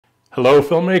Hello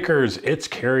filmmakers, it's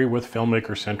Carrie with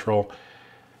Filmmaker Central,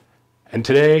 and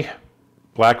today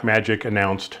Blackmagic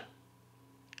announced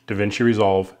Davinci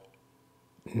Resolve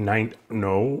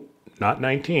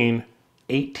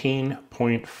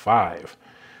 18.5.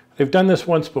 They've done this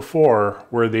once before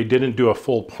where they didn't do a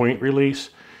full point release,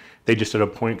 they just did a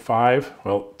 0.5.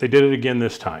 Well, they did it again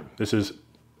this time. This is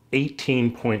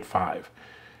 18.5,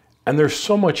 and there's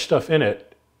so much stuff in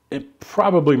it, it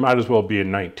probably might as well be a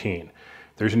 19.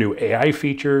 There's new AI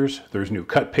features, there's new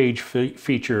cut page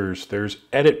features, there's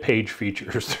edit page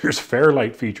features, there's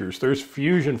Fairlight features, there's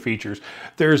fusion features,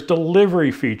 there's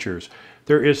delivery features.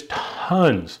 There is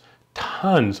tons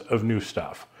of new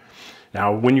stuff.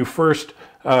 Now, when you first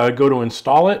go to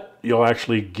install it, you'll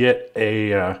actually get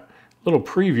a little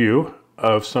preview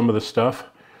of some of the stuff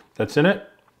that's in it.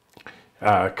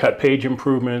 Cut page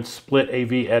improvements, split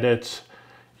AV edits,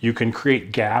 you can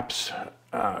create gaps,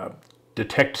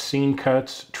 detect scene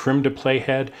cuts, trim to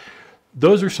playhead.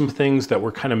 Those are some things that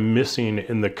were kind of missing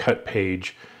in the cut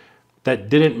page that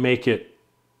didn't make it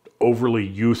overly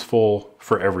useful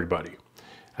for everybody.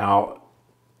 Now,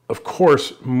 of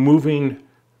course, moving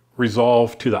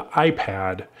Resolve to the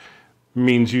iPad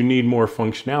means you need more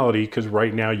functionality because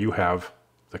right now you have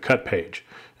the cut page.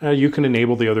 You can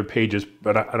enable the other pages,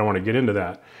 but I don't want to get into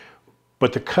that.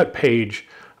 But the cut page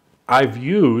I've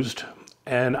used,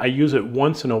 and I use it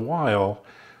once in a while,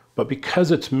 but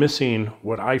because it's missing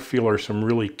what I feel are some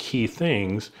really key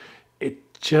things,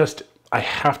 I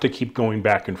have to keep going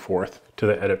back and forth to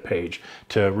the edit page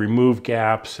to remove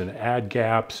gaps and add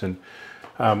gaps.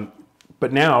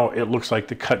 But now it looks like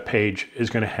the cut page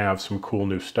is going to have some cool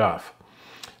new stuff.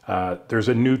 There's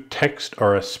a new text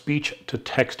or a speech to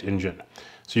text engine.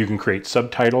 So you can create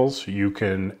subtitles, you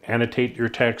can annotate your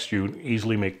text, you can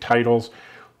easily make titles.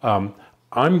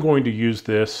 I'm going to use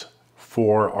this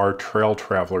for our Trail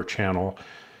Traveler channel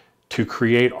to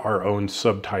create our own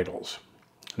subtitles.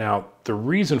 Now, the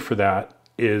reason for that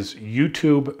is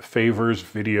YouTube favors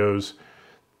videos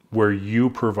where you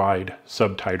provide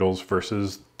subtitles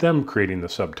versus them creating the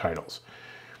subtitles.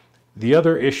 The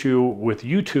other issue with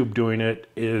YouTube doing it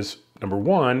is, number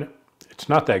one, it's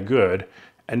not that good,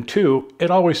 and two,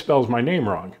 it always spells my name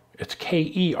wrong. It's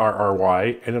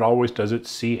K-E-R-R-Y, and it always does it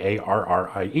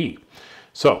C-A-R-R-I-E.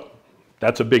 So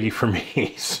that's a biggie for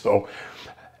me. So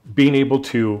being able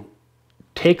to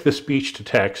take the speech to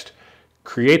text,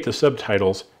 create the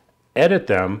subtitles, edit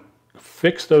them,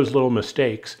 fix those little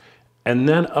mistakes, and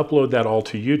then upload that all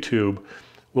to YouTube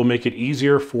will make it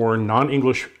easier for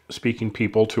non-English speaking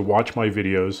people to watch my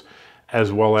videos,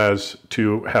 as well as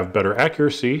to have better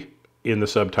accuracy in the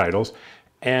subtitles,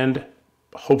 and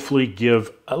hopefully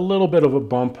give a little bit of a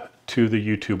bump to the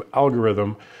YouTube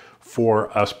algorithm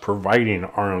for us providing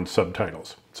our own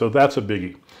subtitles. So that's a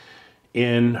biggie.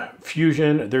 In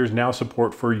Fusion, there's now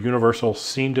support for universal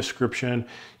scene description.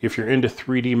 If you're into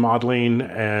 3D modeling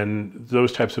and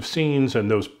those types of scenes and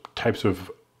those types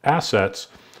of assets,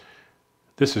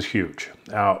 this is huge.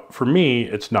 Now, for me,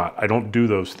 it's not. I don't do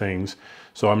those things,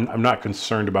 so I'm not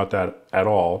concerned about that at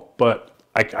all, but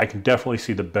I can definitely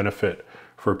see the benefit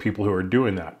for people who are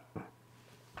doing that.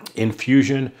 In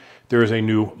Fusion, there is a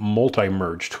new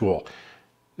multi-merge tool.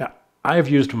 Now, I've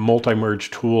used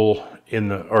multi-merge tool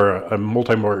or a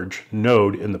multi-merge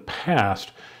node in the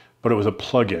past, but it was a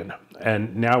plugin,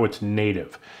 and now it's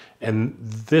native. And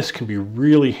this can be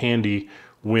really handy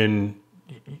when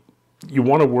you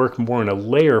want to work more in a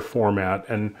layer format,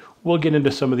 and we'll get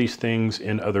into some of these things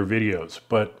in other videos,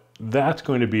 but that's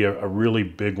going to be a really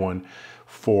big one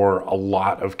for a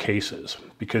lot of cases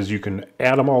because you can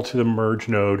add them all to the merge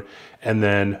node and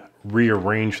then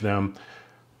rearrange them.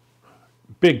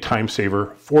 Big time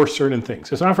saver for certain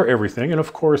things. It's not for everything, and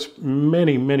of course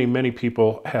many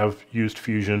people have used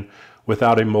Fusion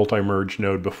without a multi-merge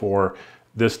node before.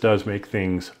 This does make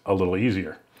things a little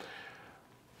easier.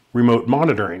 Remote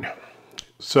monitoring.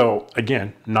 So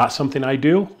again, not something I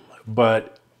do,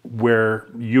 but where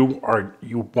you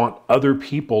want other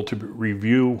people to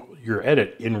review your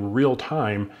edit in real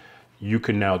time, you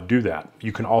can now do that.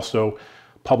 You can also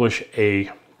publish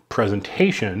a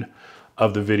presentation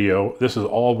of the video. This is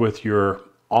all with your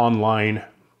online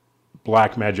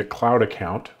Blackmagic Cloud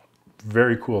account.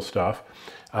 Very cool stuff.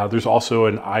 There's also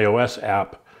an iOS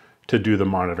app to do the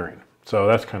monitoring. So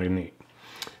that's kind of neat.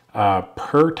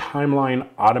 Per timeline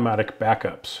automatic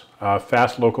backups,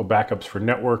 fast local backups for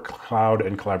network, cloud,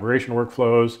 and collaboration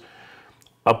workflows,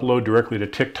 upload directly to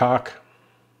TikTok.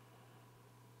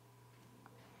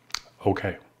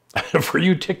 Okay, for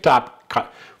you TikTok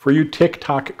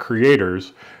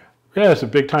creators, yeah, it's a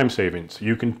big time savings.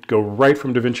 You can go right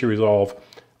from Davinci Resolve,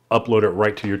 upload it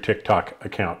right to your TikTok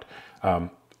account.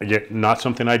 Again, not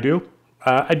something I do.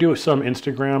 I do some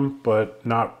Instagram, but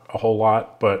not a whole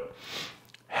lot. But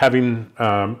having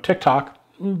TikTok,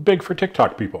 big for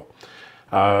TikTok people.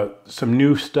 Some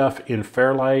new stuff in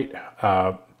Fairlight,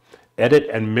 edit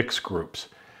and mix groups.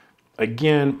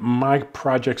 Again, my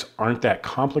projects aren't that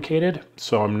complicated,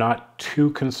 so I'm not too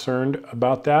concerned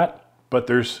about that. But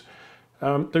there's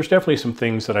definitely some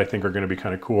things that I think are going to be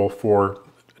kind of cool for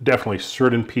definitely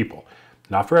certain people.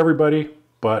 Not for everybody,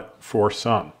 but for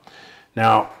some.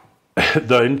 Now,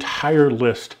 the entire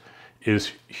list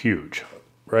is huge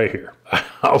right here.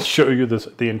 I'll show you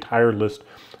the entire list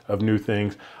of new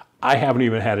things. I haven't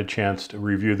even had a chance to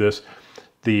review this.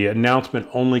 The announcement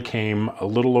only came a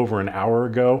little over an hour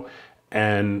ago,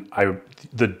 and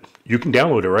you can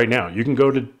download it right now. You can go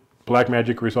to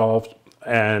Blackmagic Resolved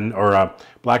or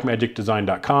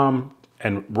blackmagicdesign.com,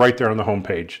 and right there on the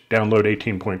homepage, download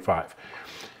 18.5.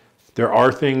 There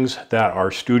are things that are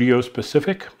studio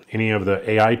specific. Any of the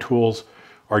AI tools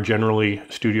are generally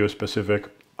studio specific.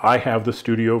 I have the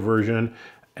studio version,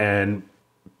 and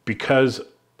because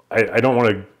I don't want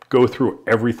to go through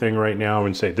everything right now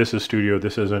and say this is studio,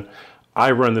 this isn't,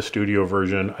 I run the studio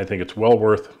version. I think it's well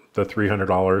worth the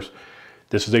 $300.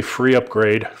 This is a free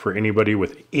upgrade for anybody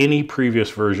with any previous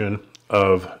version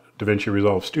of Davinci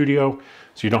Resolve Studio,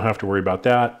 so you don't have to worry about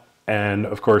that. And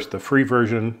of course, the free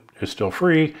version is still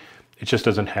free. It just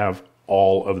doesn't have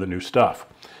all of the new stuff.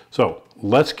 So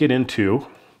let's get into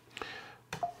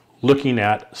looking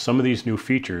at some of these new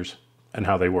features and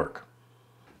how they work.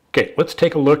 Okay, let's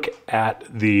take a look at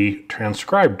the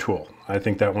transcribe tool. I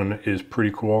think that one is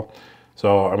pretty cool.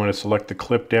 So I'm going to select the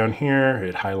clip down here.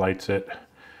 It highlights it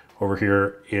over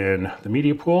here in the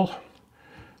media pool.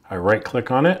 I right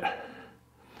click on it.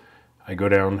 I go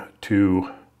down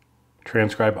to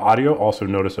transcribe audio. Also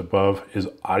notice above is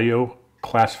audio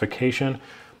classification.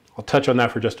 I'll touch on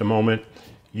that for just a moment.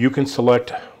 You can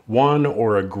select one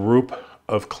or a group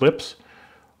of clips,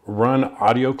 run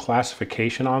audio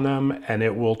classification on them, and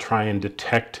it will try and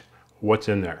detect what's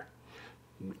in there.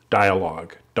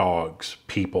 Dialogue, dogs,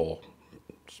 people,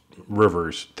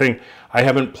 rivers, thing. I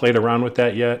haven't played around with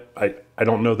that yet. I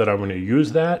don't know that I'm going to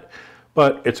use that,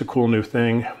 but it's a cool new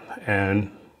thing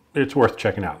and it's worth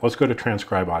checking out. Let's go to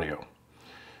transcribe audio.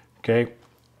 Okay,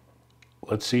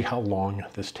 let's see how long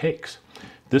this takes.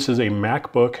 This is a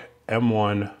MacBook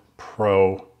M1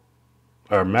 Pro,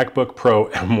 or MacBook Pro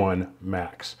M1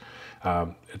 Max.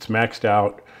 It's maxed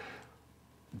out.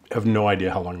 I have no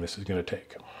idea how long this is going to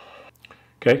take.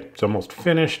 Okay, it's almost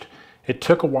finished. It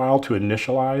took a while to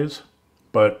initialize,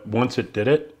 but once it did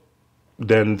it,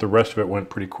 then the rest of it went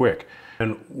pretty quick.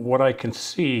 And what I can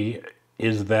see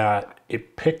is that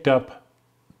it picked up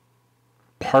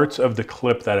parts of the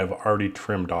clip that I've already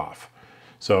trimmed off.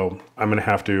 So I'm going to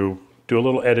have to do a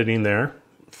little editing there,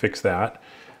 fix that.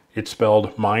 It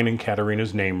spelled mine and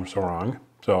Katarina's names wrong,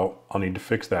 so I'll need to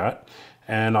fix that.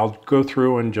 And I'll go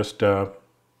through and just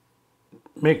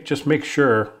make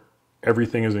sure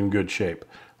everything is in good shape.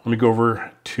 Let me go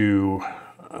over to,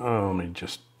 I'll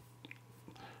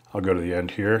go to the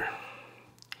end here.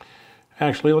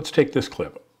 Actually, let's take this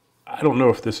clip. I don't know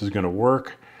if this is going to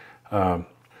work. Now,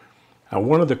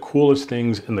 one of the coolest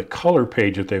things in the color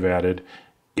page that they've added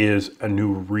is a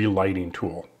new relighting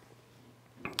tool.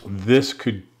 This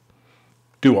could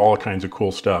do all kinds of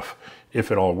cool stuff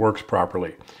if it all works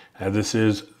properly. This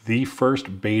is the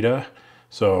first beta,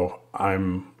 so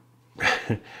I'm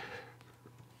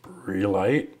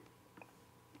relight.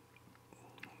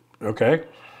 Okay.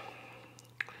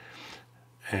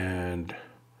 And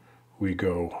we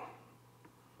go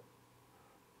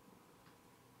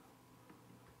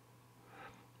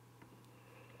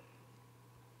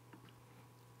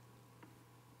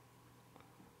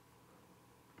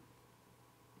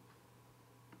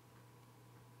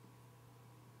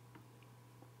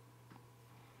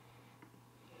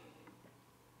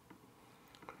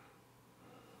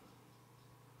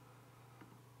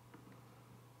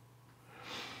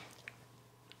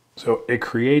so it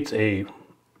creates a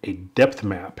depth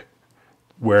map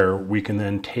where we can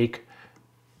then take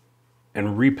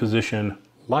and reposition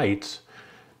lights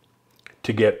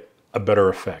to get a better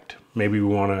effect. Maybe we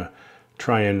want to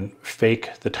try and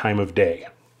fake the time of day.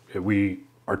 We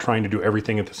are trying to do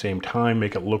everything at the same time,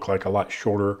 make it look like a lot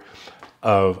shorter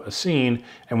of a scene,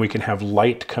 and we can have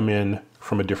light come in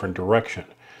from a different direction.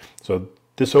 So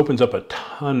this opens up a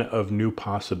ton of new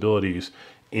possibilities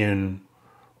in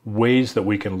ways that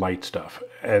we can light stuff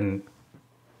and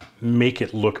make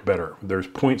it look better. There's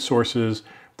point sources,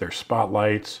 there's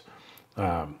spotlights,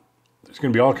 there's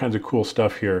going to be all kinds of cool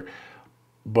stuff here.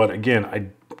 But again,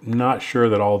 I'm not sure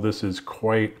that all this is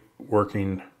quite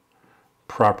working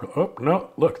properly. Oh, no,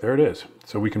 look, there it is.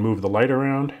 So we can move the light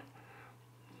around.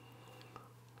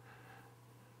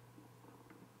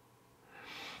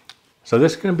 So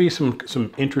this is going to be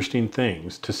some interesting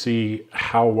things to see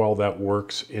how well that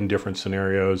works in different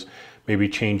scenarios, maybe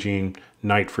changing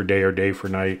night for day or day for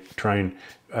night, try and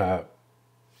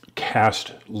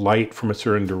cast light from a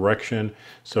certain direction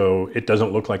so it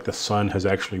doesn't look like the sun has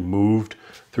actually moved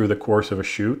through the course of a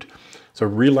shoot. So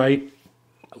relight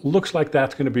looks like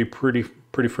that's going to be pretty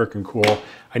freaking cool.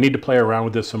 I need to play around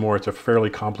with this some more. It's a fairly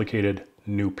complicated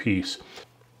new piece.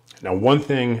 Now, one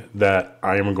thing that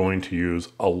I am going to use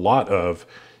a lot of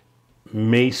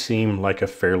may seem like a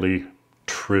fairly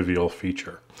trivial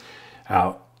feature.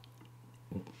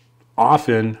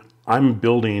 Often I'm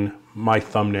building my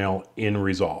thumbnail in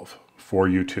Resolve for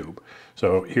YouTube.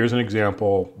 So here's an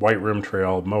example, white rim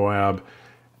trail, Moab.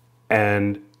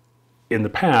 And in the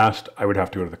past, I would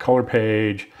have to go to the color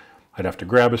page. I'd have to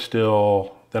grab a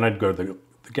still. Then I'd go to the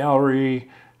gallery,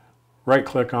 right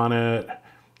click on it,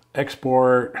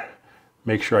 export,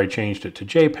 make sure I changed it to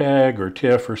JPEG or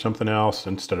TIFF or something else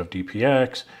instead of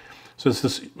DPX. So it's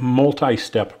this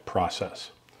multi-step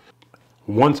process.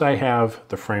 Once I have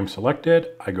the frame selected,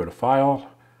 I go to File,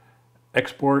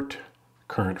 Export,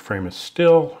 current frame is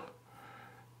still,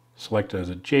 select it as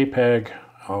a JPEG.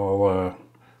 I'll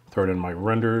throw it in my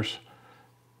renders.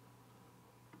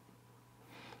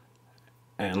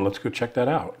 And let's go check that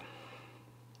out.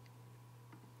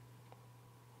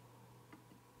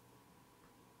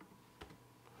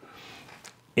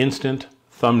 Instant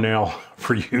thumbnail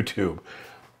for YouTube.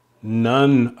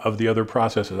 None of the other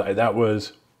processes. That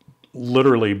was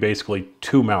literally basically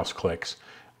 2 mouse clicks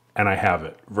and I have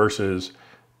it, versus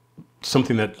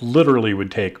something that literally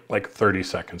would take like 30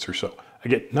 seconds or so.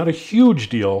 Again, not a huge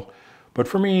deal, but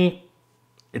for me,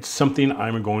 it's something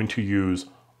I'm going to use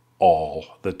all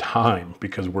the time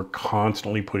because we're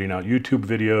constantly putting out YouTube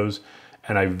videos,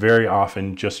 and I very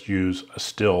often just use a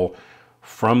still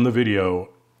from the video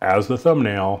as the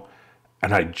thumbnail,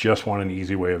 and I just want an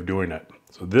easy way of doing it.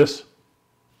 So this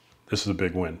is a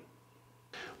big win.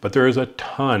 But there is a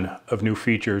ton of new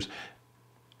features,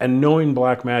 and knowing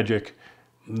Blackmagic,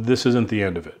 this isn't the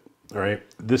end of it, all right?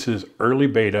 This is early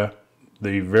beta,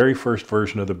 the very first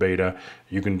version of the beta.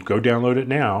 You can go download it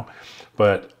now,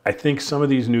 but I think some of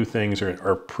these new things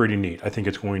are pretty neat. I think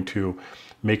it's going to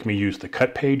make me use the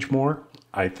cut page more.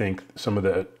 I think some of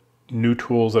the new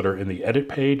tools that are in the edit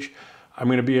page, I'm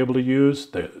going to be able to use.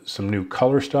 Some new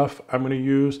color stuff I'm going to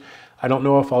use. I don't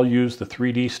know if I'll use the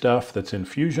 3D stuff that's in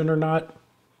Fusion or not,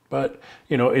 but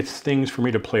you know, it's things for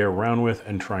me to play around with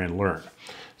and try and learn.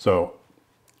 So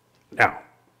now,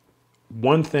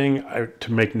 one thing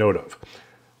to make note of,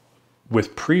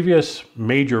 with previous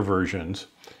major versions,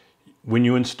 when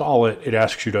you install it, it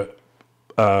asks you to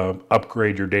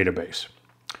upgrade your database.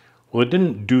 Well, it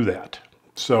didn't do that.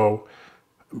 So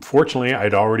fortunately,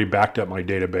 I'd already backed up my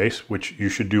database, which you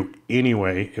should do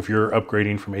anyway. If you're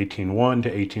upgrading from 18.1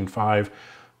 to 18.5,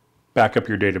 back up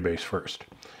your database first.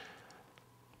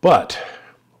 But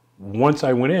once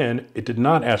I went in, it did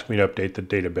not ask me to update the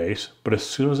database, but as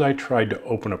soon as I tried to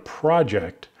open a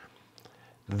project,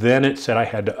 then it said I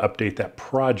had to update that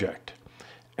project.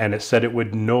 And it said it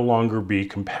would no longer be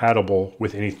compatible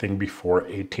with anything before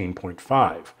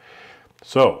 18.5.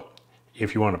 So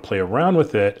if you want to play around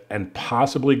with it and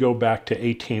possibly go back to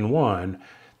 18.1,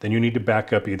 then you need to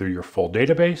back up either your full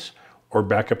database or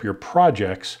back up your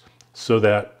projects so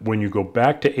that when you go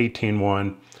back to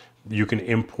 18.1, you can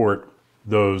import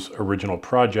those original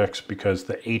projects, because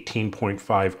the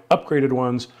 18.5 upgraded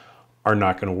ones are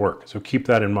not going to work. So keep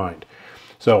that in mind.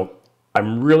 So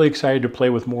I'm really excited to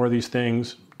play with more of these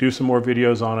things, do some more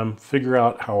videos on them, figure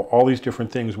out how all these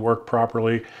different things work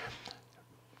properly.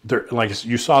 Like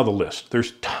you saw the list,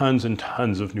 there's tons and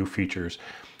tons of new features.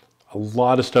 A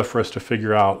lot of stuff for us to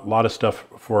figure out, a lot of stuff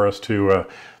for us to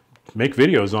make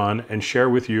videos on and share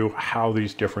with you how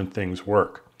these different things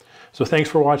work. So thanks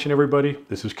for watching, everybody.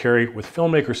 This is Kerry with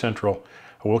Filmmaker Central,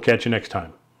 and we'll catch you next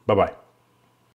time. Bye-bye.